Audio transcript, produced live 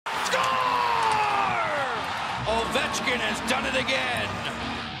Ovechkin has done it again.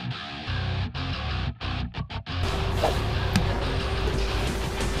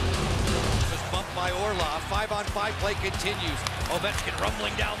 Was bumped by Orlov. 5-on-5 play continues. Ovechkin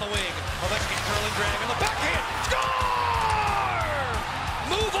rumbling down the wing. Ovechkin curling drag on the backhand. Score!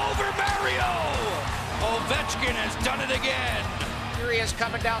 Move over Mario! Ovechkin has done it again. Here he is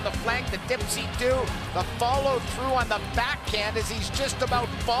coming down the flank, the dipsy-do, the follow-through on the backhand as he's just about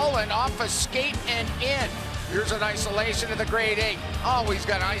fallen off a skate and in. Here's an isolation of the grade 8. Oh, he's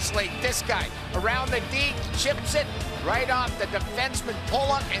got to isolate this guy. Around the D, chips it right off the defenseman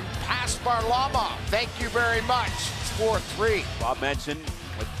pull-up and past Varlamov. Thank you very much. It's 4-3. Bob mentioned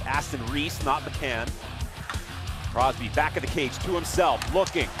with Aston Reese, not McCann. Crosby back of the cage to himself,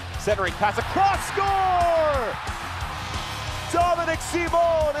 looking, centering pass across, score! Dominik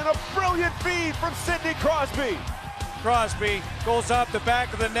Kubalik and a brilliant feed from Sidney Crosby. Crosby goes off the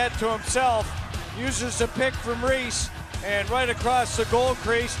back of the net to himself, uses a pick from Reese, and right across the goal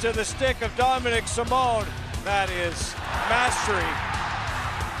crease to the stick of Dominik Kubalik. That is mastery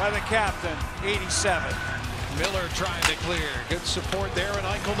by the captain, 87. Miller trying to clear. Good support there, and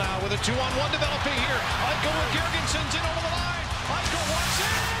Eichel now with a 2-on-1 developing here. Eichel with Girgensons in over the line. Eichel wants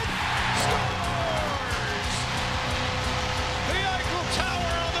it. Scores! The Eichel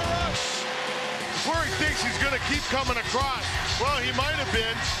Tower on the rush. Where he thinks he's going to keep coming across. Well, he might have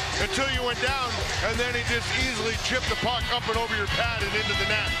been until you went down, and then he just easily chipped the puck up and over your pad and into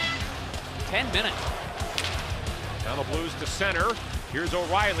the net. 10 minutes. Now the Blues to center. Here's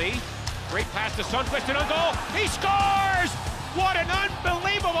O'Reilly. Great pass to Sundqvist and a goal. He scores! What an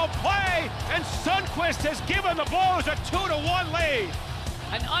unbelievable play! And Sundqvist has given the Blues a 2-1 lead.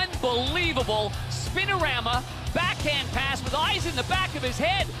 An unbelievable spinorama backhand pass with eyes in the back of his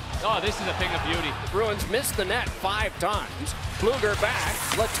head. Oh, this is a thing of beauty. The Bruins missed the net 5 times. Bluger back.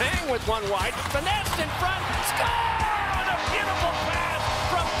 Letang with one wide. Finesse in front. Score! On a beautiful pass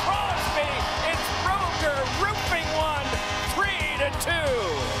from Crosby. It's Bluger roofing one. 3-2.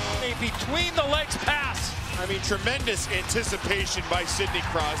 Between the legs pass. I mean, tremendous anticipation by Sidney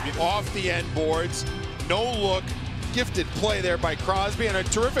Crosby. Off the end boards, no look. Gifted play there by Crosby, and a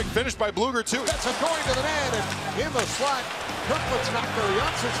terrific finish by Bluger, too. That's a going to the net, and in the slot, Kirkland's knocked there,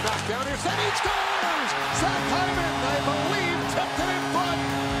 Jansson's knocked down here, then he scores! Zach Hyman, I believe, tipped it in front.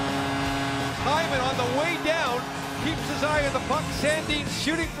 Hyman on the way down, keeps his eye on the puck. Sandin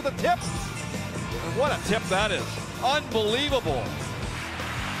shooting for the tip. And what a tip that is. Unbelievable.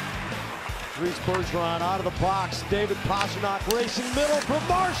 Dries Bergeron out of the box. David Pastrnak racing middle from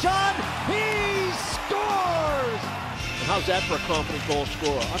Marchand. He scores! And how's that for a confident goal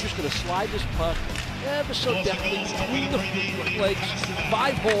scorer? I'm just going to slide this puck ever so deftly between the legs,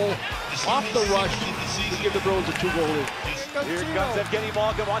 5-hole, off the rush to give the Bruins a 2-goal lead. Here comes Evgeny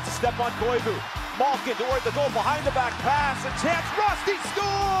Malkin, wants to step on Koivu. Malkin toward the goal, behind the back pass, a chance, Rusty scores!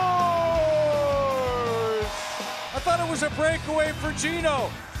 I thought it was a breakaway for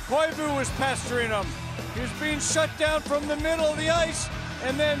Gino. Koivu was pestering him. He was being shut down from the middle of the ice,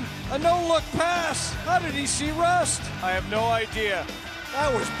 and then a no-look pass. How did he see Rust? I have no idea.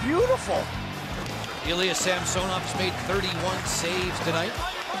 That was beautiful. Ilya Samsonov's made 31 saves tonight.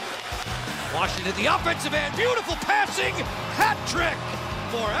 Washington, the offensive end, beautiful passing, hat trick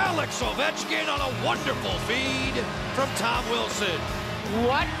for Alex Ovechkin on a wonderful feed from Tom Wilson.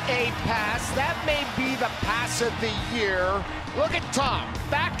 What a pass. That may be the pass of the year. Look at Tom.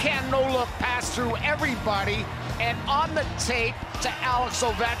 Backhand no-look pass through everybody and on the tape to Alex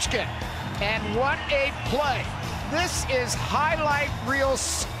Ovechkin. And what a play. This is highlight reel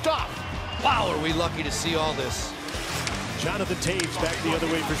stuff. Wow, are we lucky to see all this. Jonathan Toews back the other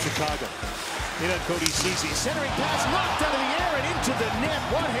way for Chicago. In on Cody Ceci. Centering pass knocked out of the air and into the net.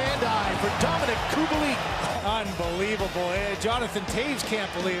 One-hand eye for Dominik Kubalik. Unbelievable. Jonathan Toews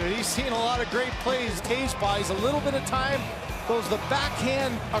can't believe it. He's seen a lot of great plays. Toews buys a little bit of time, goes the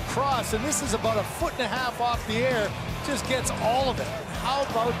backhand across, and this is about 1.5 feet off the air. Just gets all of it. How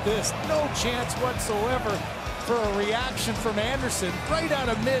about this? No chance whatsoever for a reaction from Anderson. Right out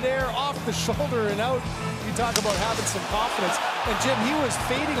of midair, off the shoulder and out. You talk about having some confidence. And Jim, he was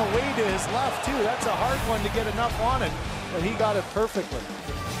fading away to his left too. That's a hard one to get enough on it, but he got it perfectly.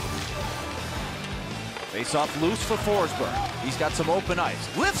 Face off loose for Forsberg. He's got some open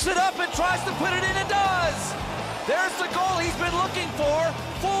ice. Lifts it up and tries to put it in and does! There's the goal he's been looking for.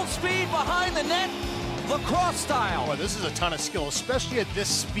 Full speed behind the net. Lacrosse style. Boy, this is a ton of skill, especially at this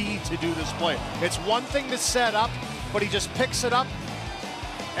speed to do this play. It's one thing to set up, but he just picks it up,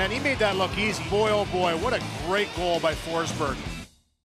 and he made that look easy. Boy, oh boy, what a great goal by Forsberg.